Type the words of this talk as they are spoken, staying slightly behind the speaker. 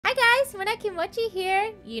guys, Maneki Mochi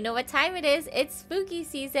here. You know what time it is. It's spooky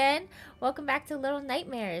season. Welcome back to Little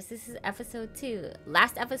Nightmares. This is episode 2.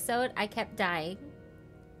 Last episode, I kept dying.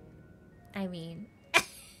 I mean...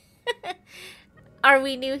 Are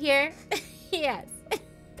we new here? Yes.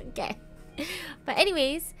 Okay. But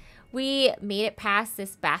anyways, we made it past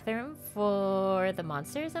this bathroom for the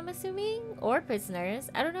monsters, I'm assuming. Or prisoners.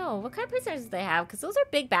 I don't know. What kind of prisoners do they have? Because those are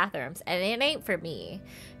big bathrooms. And it ain't for me.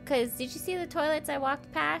 Because did you see the toilets I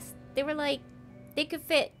walked past? They were like, they could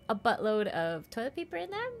fit a buttload of toilet paper in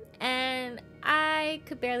them. And I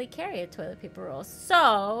could barely carry a toilet paper roll.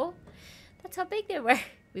 So, that's how big they were.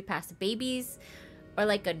 We passed babies, or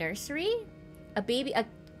like a nursery, a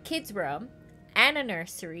kid's room, and a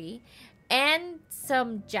nursery, and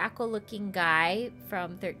some jackal-looking guy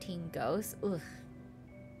from 13 Ghosts. Ugh,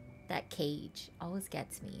 that cage always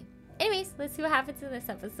gets me. Anyways, let's see what happens in this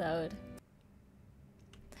episode.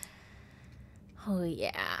 Oh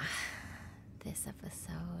yeah, this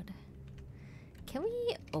episode. Can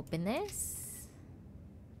we open this?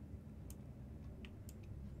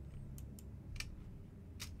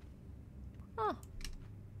 Oh.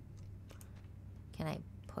 Can I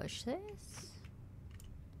push this?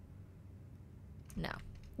 No.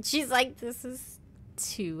 She's like, this is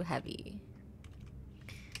too heavy.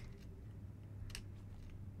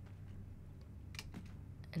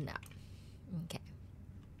 No. Okay.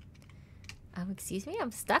 Excuse me,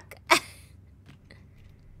 I'm stuck.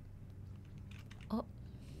 Oh.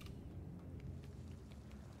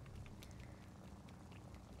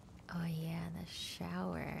 Oh yeah, the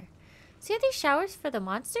shower. So are these showers for the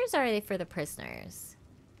monsters or are they for the prisoners?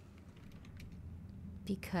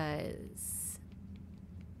 Because...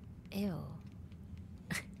 Ew.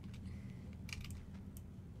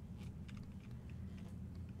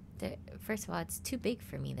 First of all, it's too big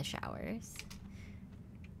for me, the showers.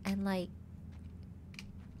 And like...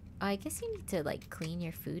 Oh, I guess you need to like clean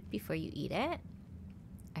your food before you eat it.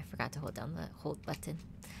 I forgot to hold down the hold button.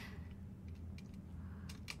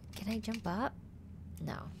 Can I jump up?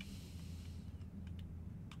 No.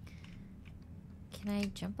 Can I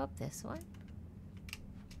jump up this one?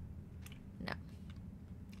 No.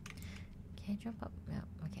 Can I jump up? No.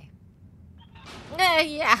 Okay.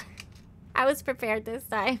 Yeah. I was prepared this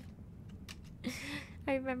time.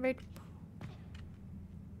 I remembered.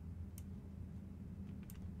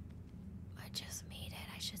 I just made it.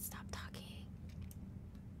 I should stop talking.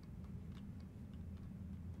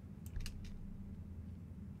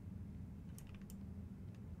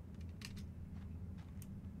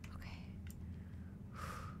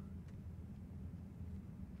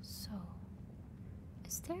 So,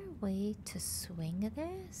 is there a way to swing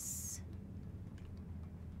this?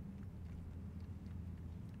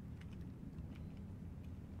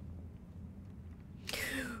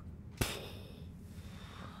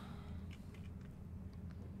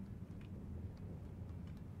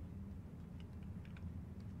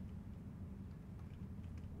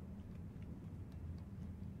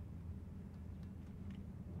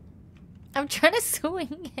 I'm trying to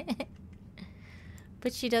swing it.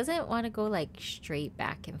 But she doesn't want to go like straight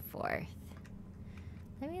back and forth.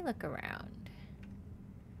 Let me look around.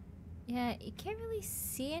 Yeah, you can't really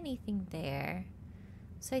see anything there.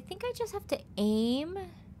 So I think I just have to aim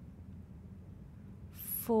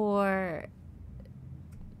for...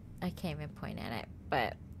 I can't even point at it,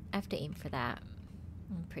 but I have to aim for that.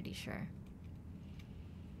 I'm pretty sure.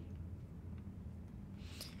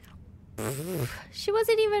 She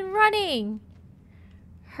wasn't even running.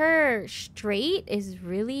 Her straight is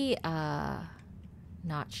really not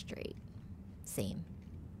straight. Same.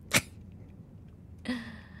 Okay.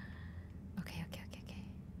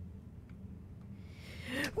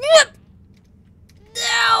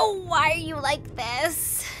 No, why are you like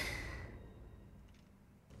this?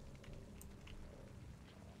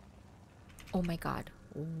 Oh my god.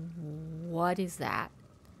 What is that?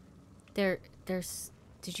 There's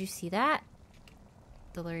did you see that?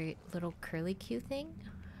 The little curly Q thing?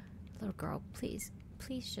 Little girl, please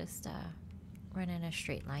just run in a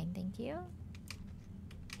straight line, thank you.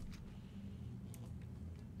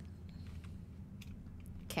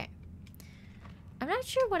 Okay. I'm not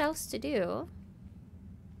sure what else to do.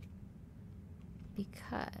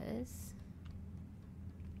 Because...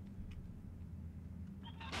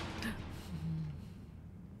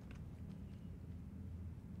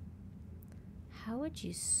 How would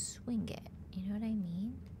you swing it? You know what I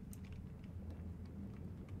mean?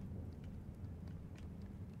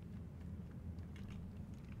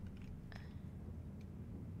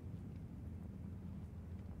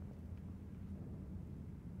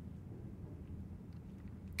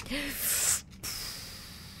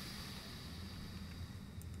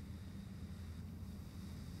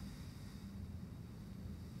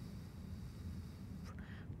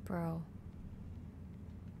 Bro.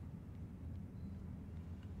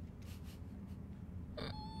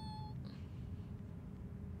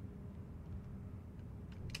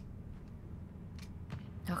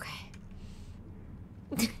 Okay.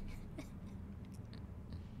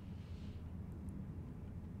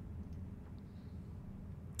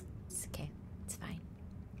 It's okay. It's fine.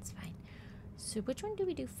 It's fine. So which one do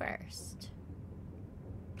we do first?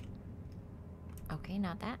 Okay,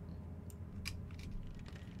 not that.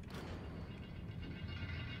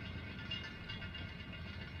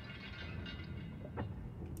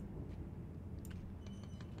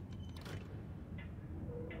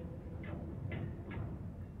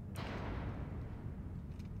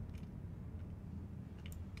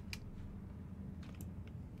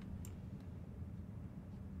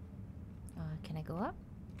 Can I go up?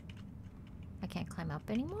 I can't climb up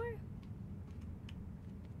anymore?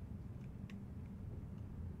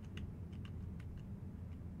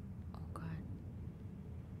 Oh god.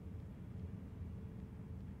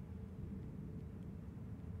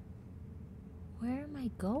 Where am I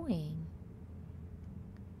going?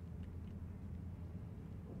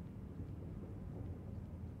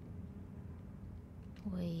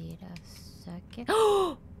 Wait a second.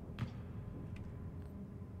 Oh!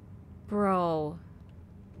 Bro.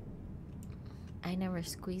 I never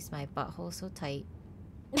squeezed my butthole so tight.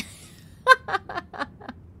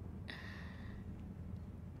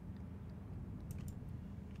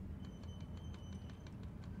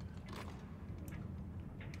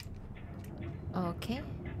 Okay.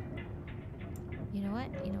 You know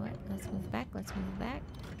what? You know what? Let's move back. Let's move back.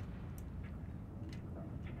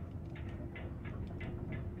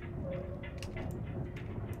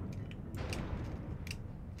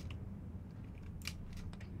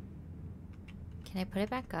 Can I put it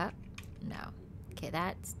back up? No. Okay,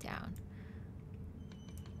 that's down.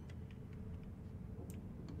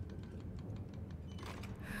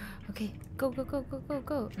 Okay, go, go, go, go, go,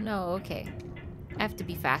 go. No, okay. I have to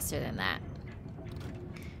be faster than that.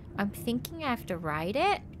 I'm thinking I have to ride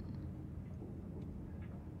it.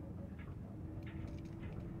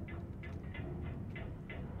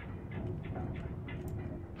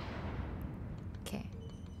 Okay.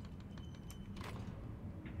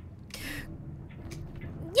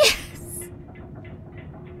 Yes!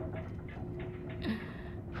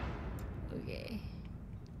 Okay.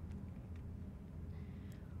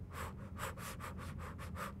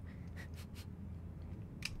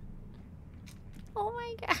 Oh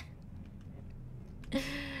my god.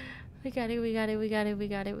 We got it, we got it, we got it, we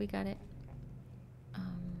got it, we got it.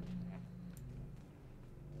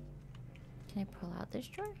 Can I pull out this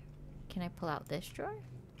drawer? Can I pull out this drawer?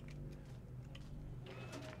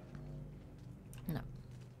 No.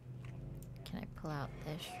 Can I pull out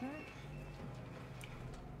this drawer?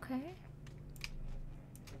 Okay.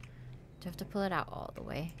 Do I have to pull it out all the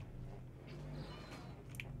way?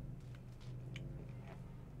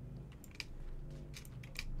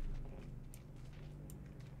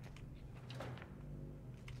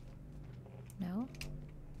 No?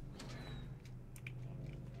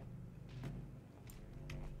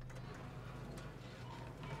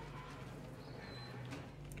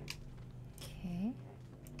 Okay.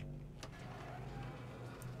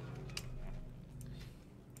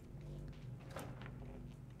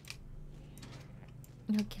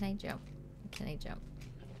 No, can I jump? Can I jump?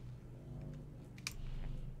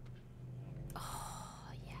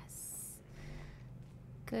 Oh, yes.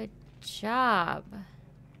 Good job.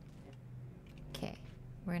 Okay,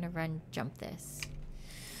 we're gonna run, jump this.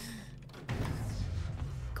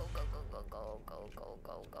 Go, go, go, go, go, go, go,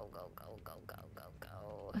 go, go, go, go, go, go, go,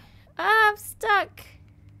 go. Ah, I'm stuck.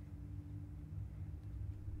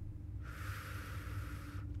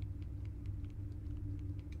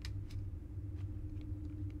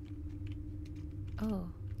 Oh,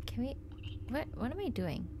 can we... What am I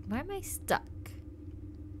doing? Why am I stuck?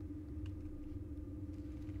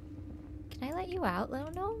 Can I let you out,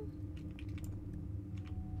 little gnome?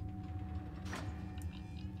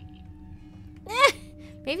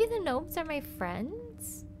 Maybe the gnomes are my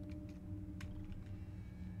friends?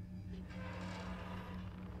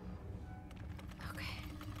 Okay.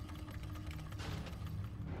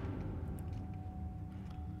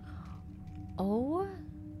 Oh.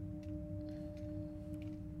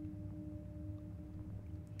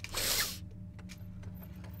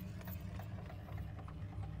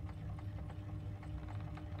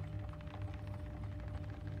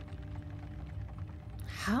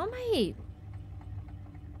 How am I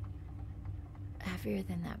heavier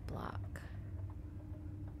than that block?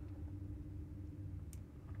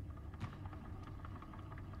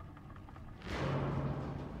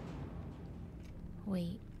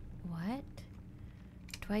 Wait,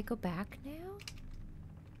 Do I go back now?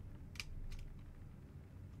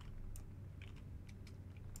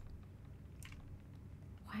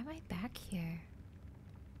 Why am I back here?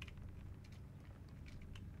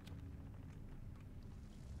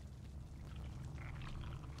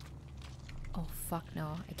 Oh, fuck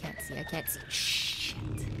no. I can't see. I can't see. Shit.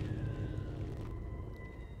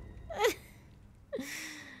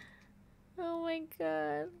 Oh my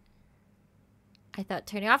god. I thought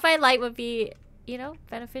turning off my light would be, you know,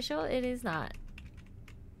 beneficial. It is not.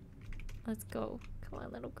 Let's go. Come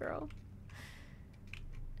on, little girl.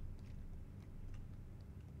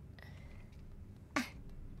 Okay.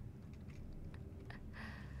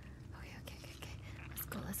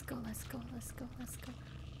 Let's go.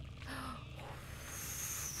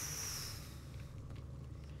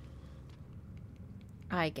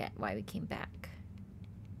 I get why we came back.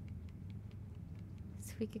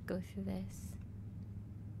 So we could go through this.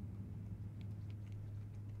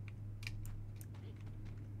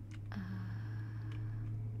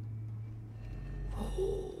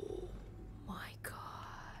 Oh my god.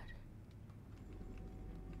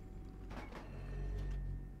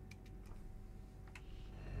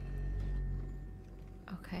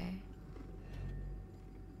 Okay.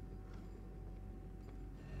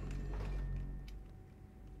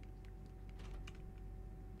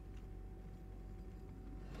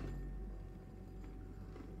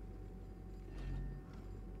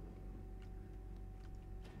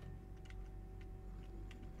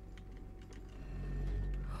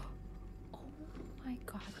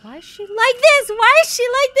 God, why is she like this? Why is she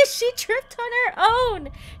like this? She tripped on her own.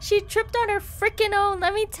 She tripped on her freaking own,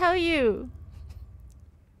 let me tell you.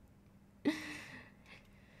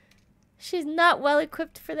 She's not well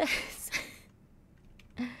equipped for this.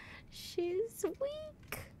 She's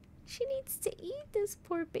weak. She needs to eat, this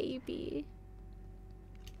poor baby.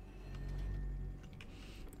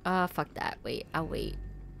 Fuck that. Wait, I'll wait.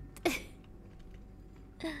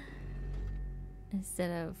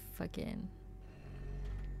 Instead of fucking...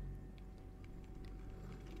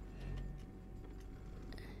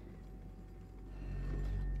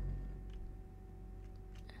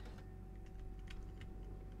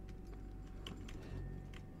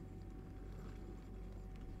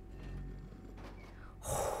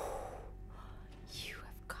 You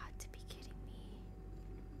have got to be kidding me.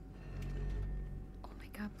 Oh my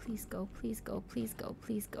god, please go, please go, please go,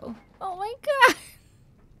 please go. Oh my god.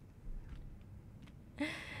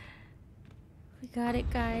 We got it,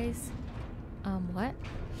 guys. What?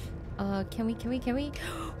 Can we? Oh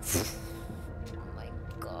my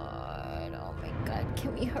god, oh my god.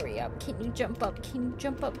 Can we hurry up? Can you jump up? Can you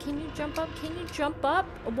jump up? Can you jump up? Can you jump up?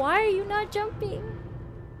 Why are you not jumping?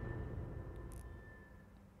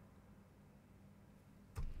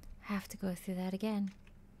 I have to go through that again.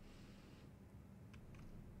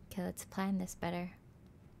 Okay, let's plan this better.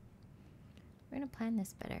 We're gonna plan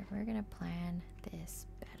this better. We're gonna plan this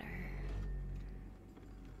better.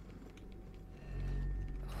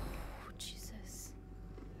 Oh, Jesus.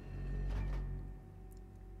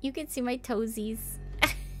 You can see my toesies.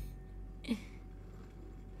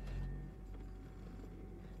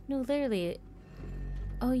 No, literally.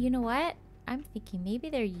 Oh, you know what? I'm thinking maybe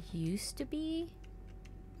there used to be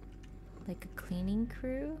like a cleaning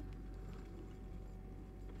crew.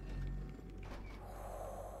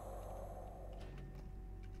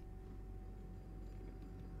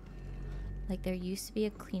 Like there used to be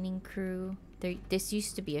a cleaning crew. This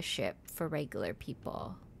used to be a ship for regular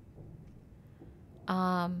people.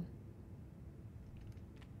 No!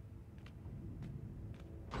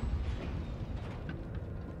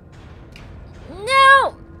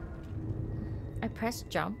 I pressed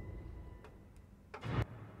jump.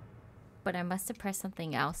 But I must have pressed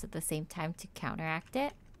something else at the same time to counteract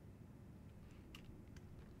it.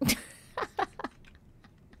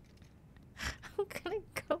 I'm gonna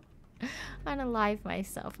go unalive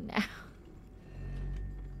myself now.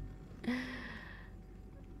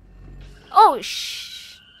 Oh,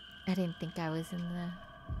 shh! I didn't think I was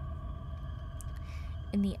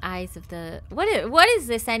in the eyes of the... What is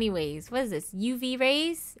this anyways? What is this? UV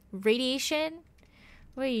rays? Radiation?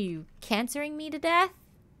 What are you, cancering me to death?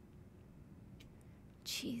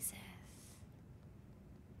 Jesus.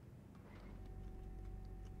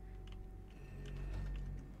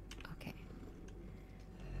 Okay.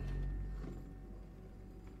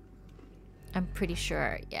 I'm pretty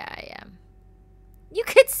sure. Yeah, I am. You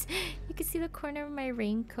could see the corner of my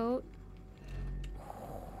raincoat.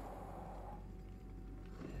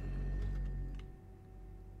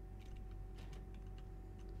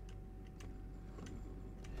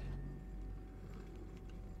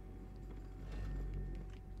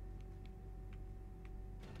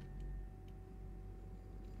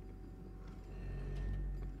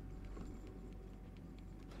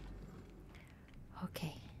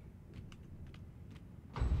 Okay.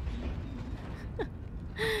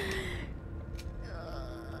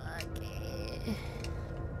 Okay.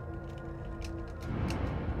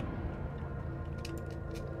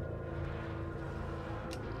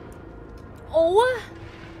 Oh!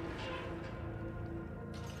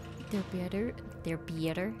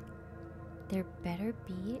 There better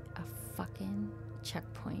be a fucking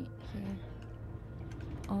checkpoint here.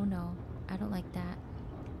 Oh no, I don't like that.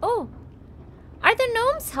 Oh! Are the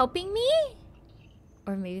gnomes helping me?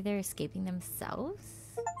 Or maybe they're escaping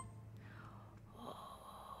themselves?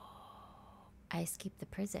 I escaped the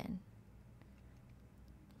prison.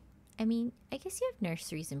 I mean, I guess you have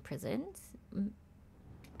nurseries in prisons.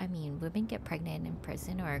 I mean, women get pregnant in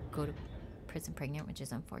prison or go to prison pregnant, which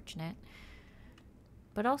is unfortunate.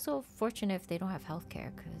 But also fortunate if they don't have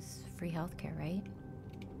healthcare, because free healthcare, right?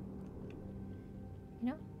 You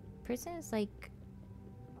know, prison is like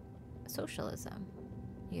socialism.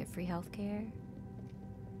 You get free healthcare,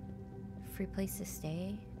 free place to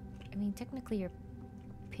stay. I mean, technically you're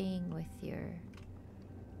paying with your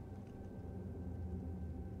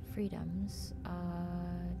freedoms.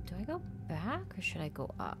 Do I go back or should I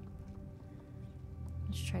go up?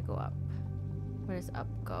 Let's try go up. Where does up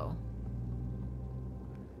go?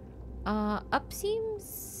 Up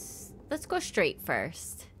seems... Let's go straight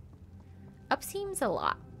first. Up seems a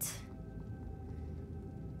lot.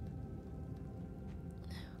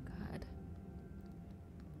 Oh, God.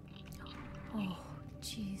 Oh,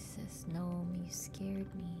 Jesus. No, you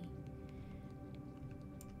scared me.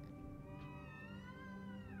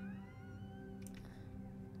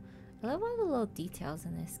 I love all the little details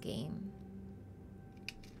in this game.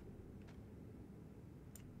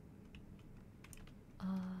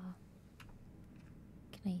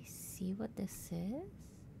 Can I see what this is?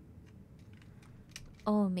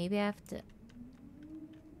 Oh, maybe I have to...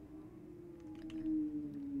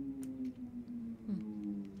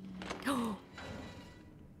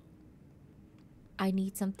 I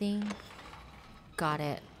need something. Got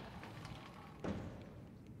it.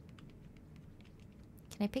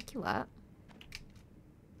 Can I pick you up?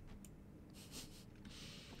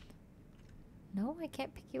 No, I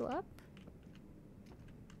can't pick you up.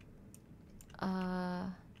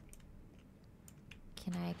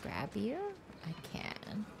 Can I grab you? I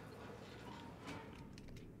can.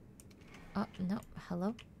 Oh, no.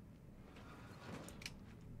 Hello?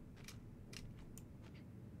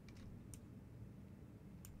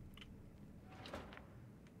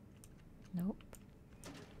 Nope.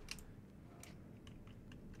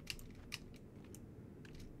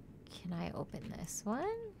 Can I open this one?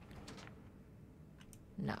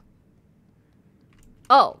 No.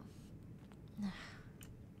 Oh!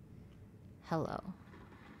 Hello.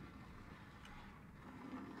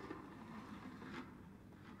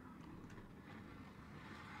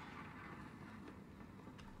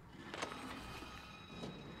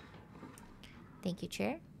 Thank you,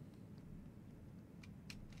 chair.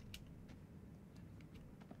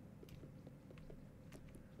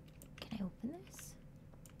 Can I open this?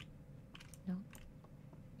 No.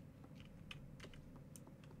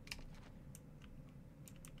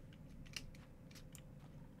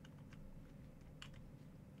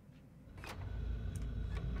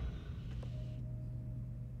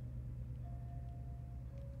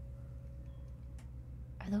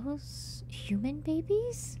 Are those human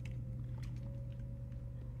babies?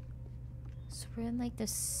 So we're in like the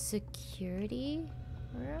security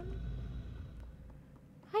room?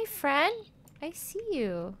 Hi, friend. I see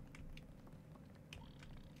you.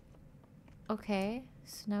 Okay,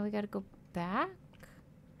 so now we gotta go back?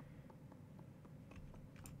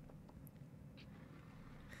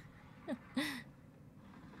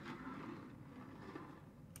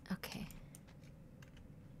 Okay.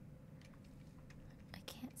 I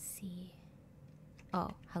can't see. Oh,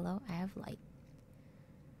 hello? I have light.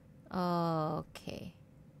 Okay.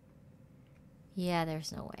 Yeah,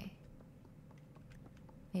 there's no way.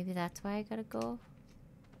 Maybe that's why I gotta go.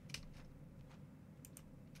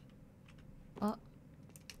 Oh.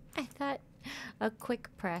 I thought a quick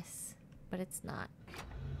press, but it's not.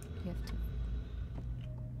 You have to...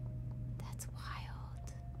 That's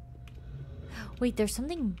wild. Wait, there's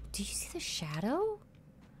something... Do you see the shadow?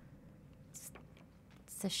 It's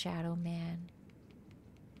the shadow man.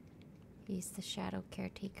 He's the shadow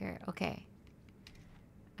caretaker. Okay.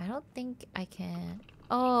 I don't think I can...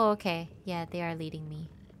 Oh, okay. Yeah, they are leading me.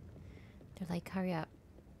 They're like, hurry up.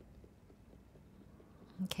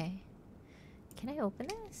 Okay. Can I open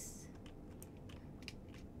this?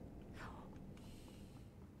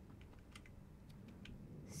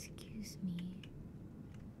 Excuse me.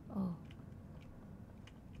 Oh.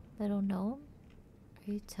 Little gnome?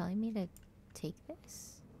 Are you telling me to take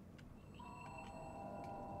this?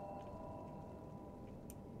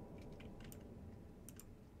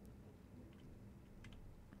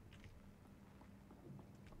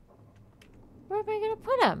 Where am I gonna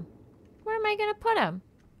put him? Where am I gonna put him?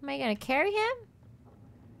 Am I gonna carry him?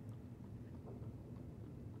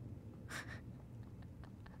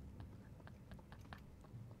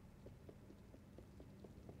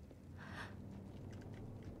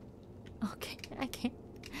 Okay,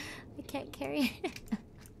 I can't carry it.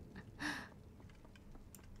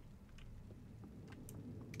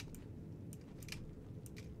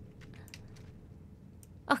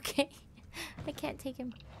 Okay, I can't take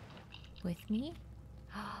him with me.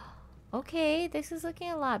 Okay, this is looking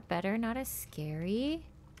a lot better, not as scary.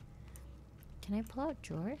 Can I pull out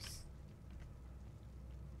drawers?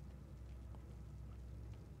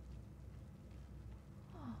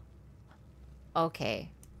 Okay,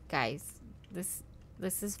 guys, this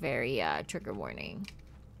is very trigger warning.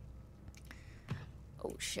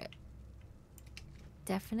 Oh shit.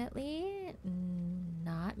 Definitely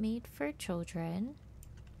not made for children.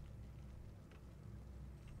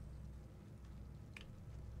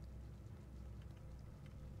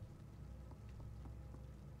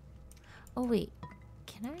 Oh wait,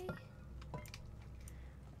 can I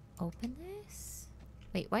open this?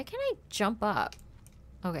 Wait, why can't I jump up?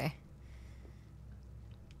 Okay.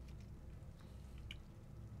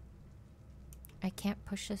 I can't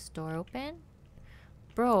push this door open?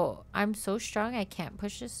 Bro, I'm so strong I can't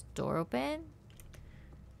push this door open?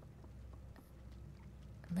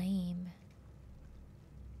 Lame.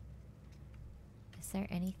 Is there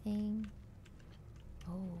anything?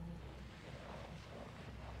 Oh.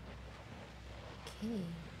 Okay.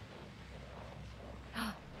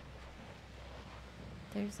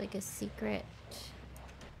 There's like a secret.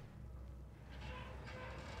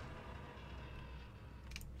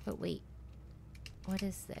 But wait. What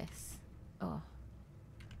is this? Oh.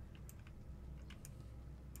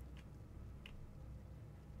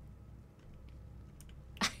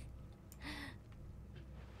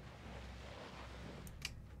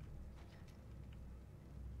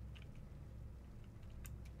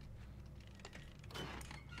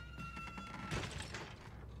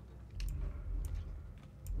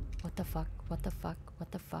 What the fuck? What the fuck?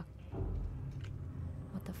 What the fuck?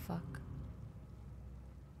 What the fuck?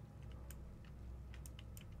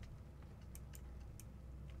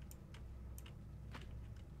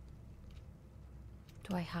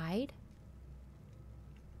 Do I hide?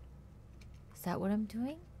 Is that what I'm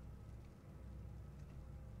doing?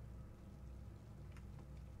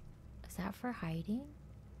 Is that for hiding?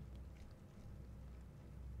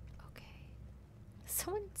 Okay.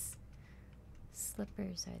 Someone's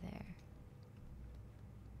slippers are there.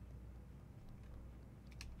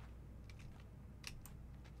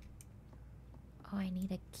 Oh, I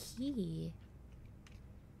need a key.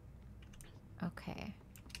 Okay.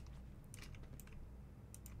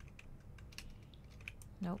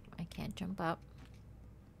 Nope, I can't jump up.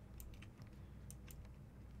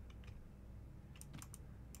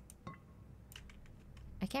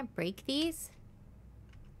 I can't break these?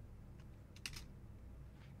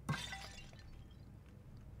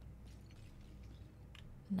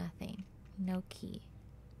 Nothing. No key.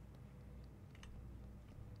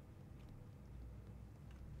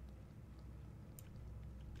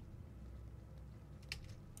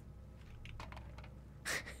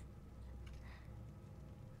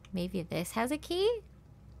 Maybe this has a key?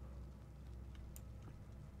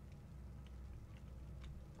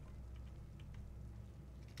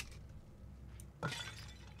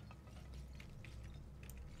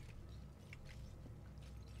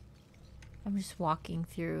 I'm just walking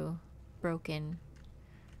through broken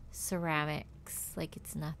ceramics like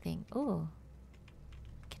it's nothing. Oh,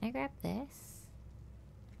 can I grab this?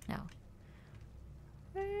 No.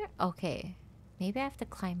 Okay, maybe I have to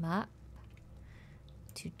climb up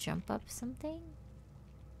to jump up something.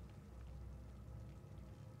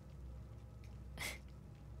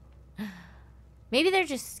 Maybe they're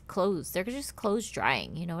just closed. They're just clothes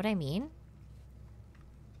drying. You know what I mean?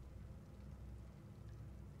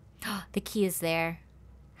 The key is there.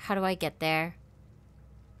 How do I get there?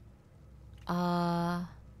 Oh,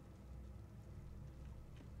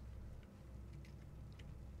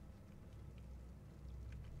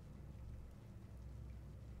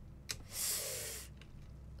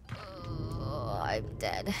 I'm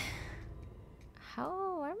dead.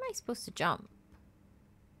 Where am I supposed to jump?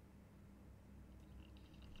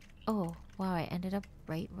 Oh, wow, I ended up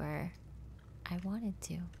right where I wanted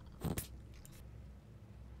to.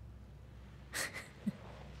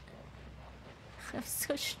 I'm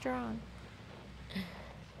so strong.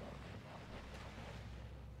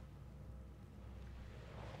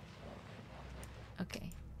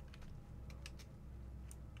 Okay.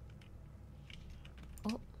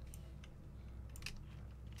 Oh.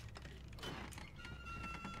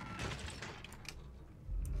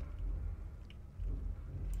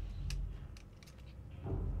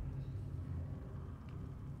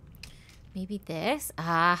 Maybe this?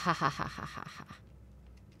 Ah, ha, ha, ha, ha, ha, ha.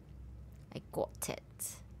 I got it.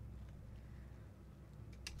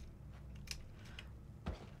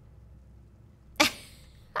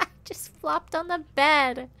 I just flopped on the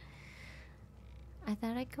bed. I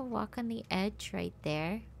thought I could walk on the edge right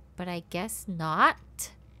there, but I guess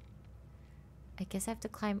not. I guess I have to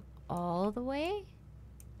climb all the way?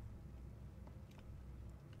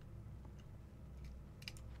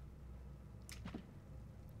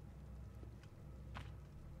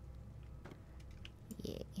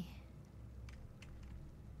 Yay.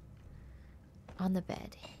 On the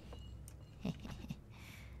bed.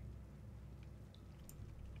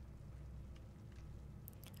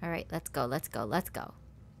 Alright, let's go, let's go, let's go.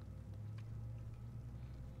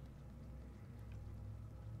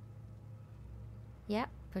 Yep,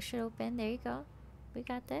 push it open. There you go. We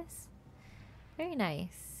got this. Very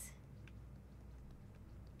nice.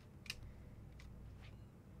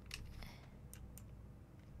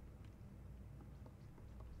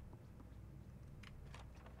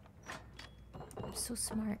 I'm so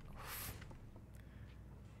smart.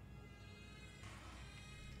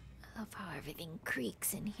 I love how everything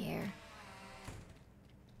creaks in here.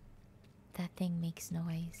 That thing makes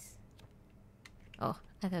noise. Oh,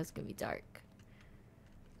 I thought it was gonna be dark.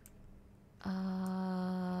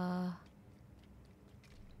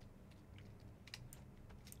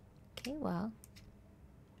 Okay, well.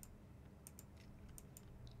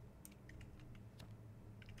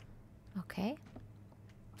 Okay.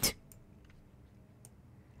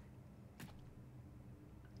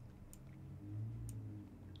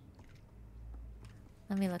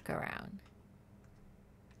 Let me look around.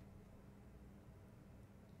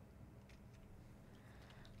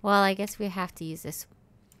 Well, I guess we have to use this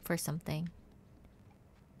for something.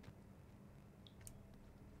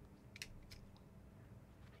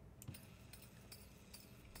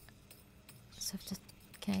 So just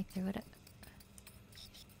can I throw it up?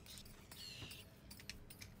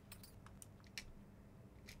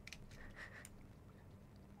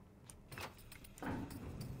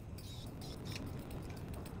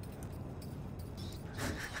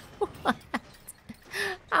 What?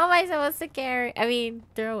 How am I supposed to carry? I mean,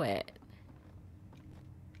 throw it.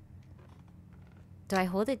 Do I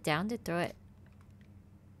hold it down to throw it?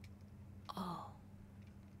 Oh.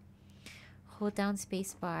 Hold down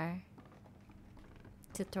spacebar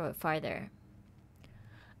to throw it farther.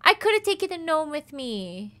 I could have taken the gnome with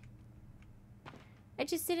me. I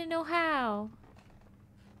just didn't know how.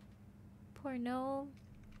 Poor gnome.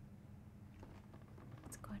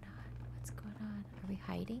 What's going on? What's going on? Are we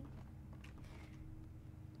hiding?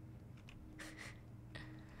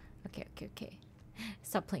 Okay, okay, okay.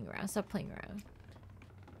 Stop playing around. Stop playing around.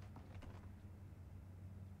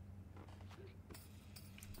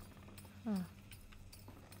 Huh.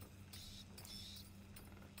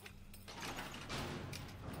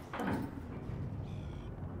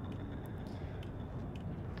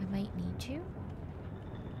 I might need you.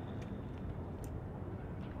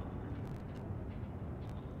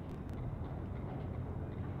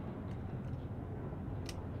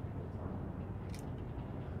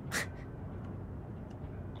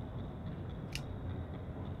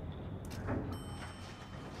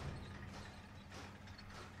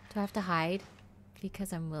 Do I have to hide?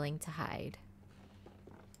 Because I'm willing to hide.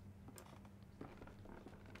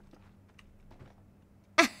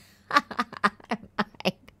 I'm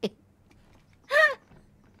hiding.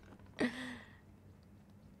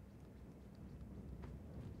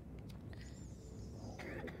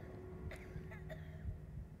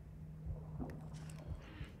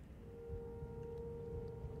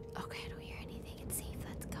 Okay, I don't hear anything. It's safe.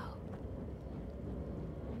 Let's go.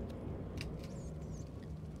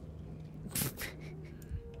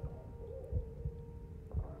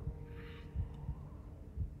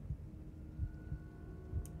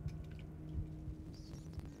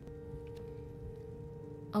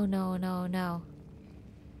 Oh no, no, no.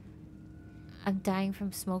 I'm dying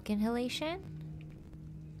from smoke inhalation?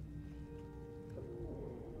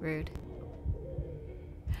 Rude.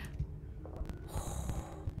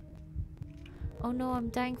 Oh no, I'm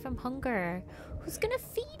dying from hunger. Who's gonna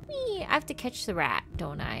feed me? I have to catch the rat,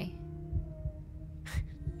 don't I?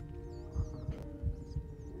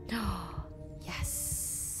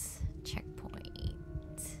 Yes. Checkpoint.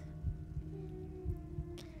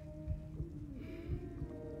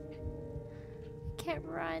 Can't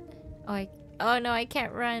run. Oh, Oh no, I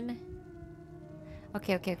can't run.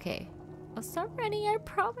 Okay, okay, okay. I'll stop running, I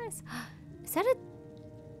promise. Is that a...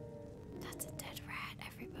 That's a dead rat,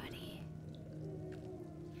 everybody.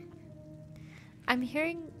 I'm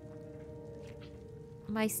hearing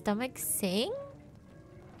my stomach sing?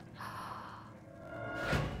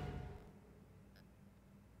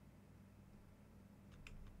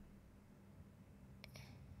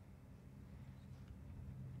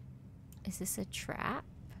 Is this a trap?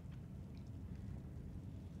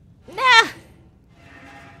 Nah!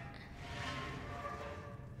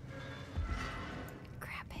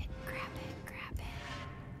 Grab it, grab it, grab it.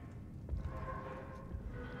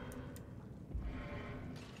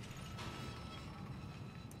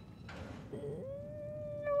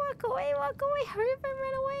 Walk away, walk away. Hurry up and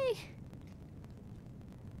run away.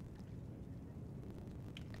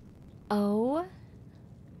 Oh.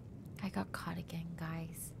 I got caught again,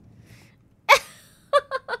 guys.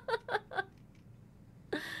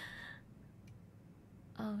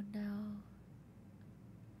 Oh no.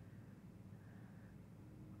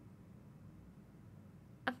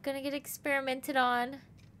 I'm gonna get experimented on.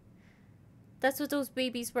 That's what those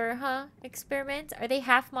babies were, huh? Experiments? Are they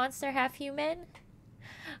half monster, half human?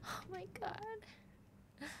 Oh my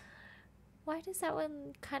god. Why does that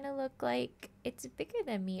one kind of look like it's bigger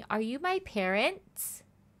than me? Are you my parents?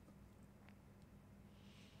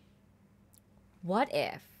 What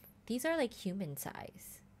if these are like human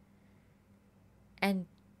size? And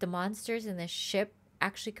the monsters in the ship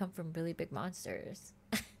actually come from really big monsters.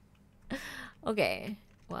 Okay,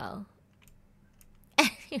 well.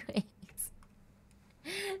 Anyways.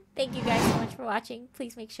 Thank you guys so much for watching.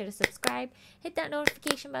 Please make sure to subscribe. Hit that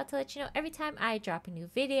notification bell to let you know every time I drop a new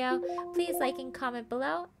video. Please like and comment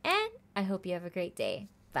below. And I hope you have a great day.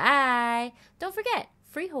 Bye. Don't forget,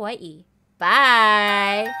 free Hawaii.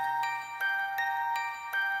 Bye.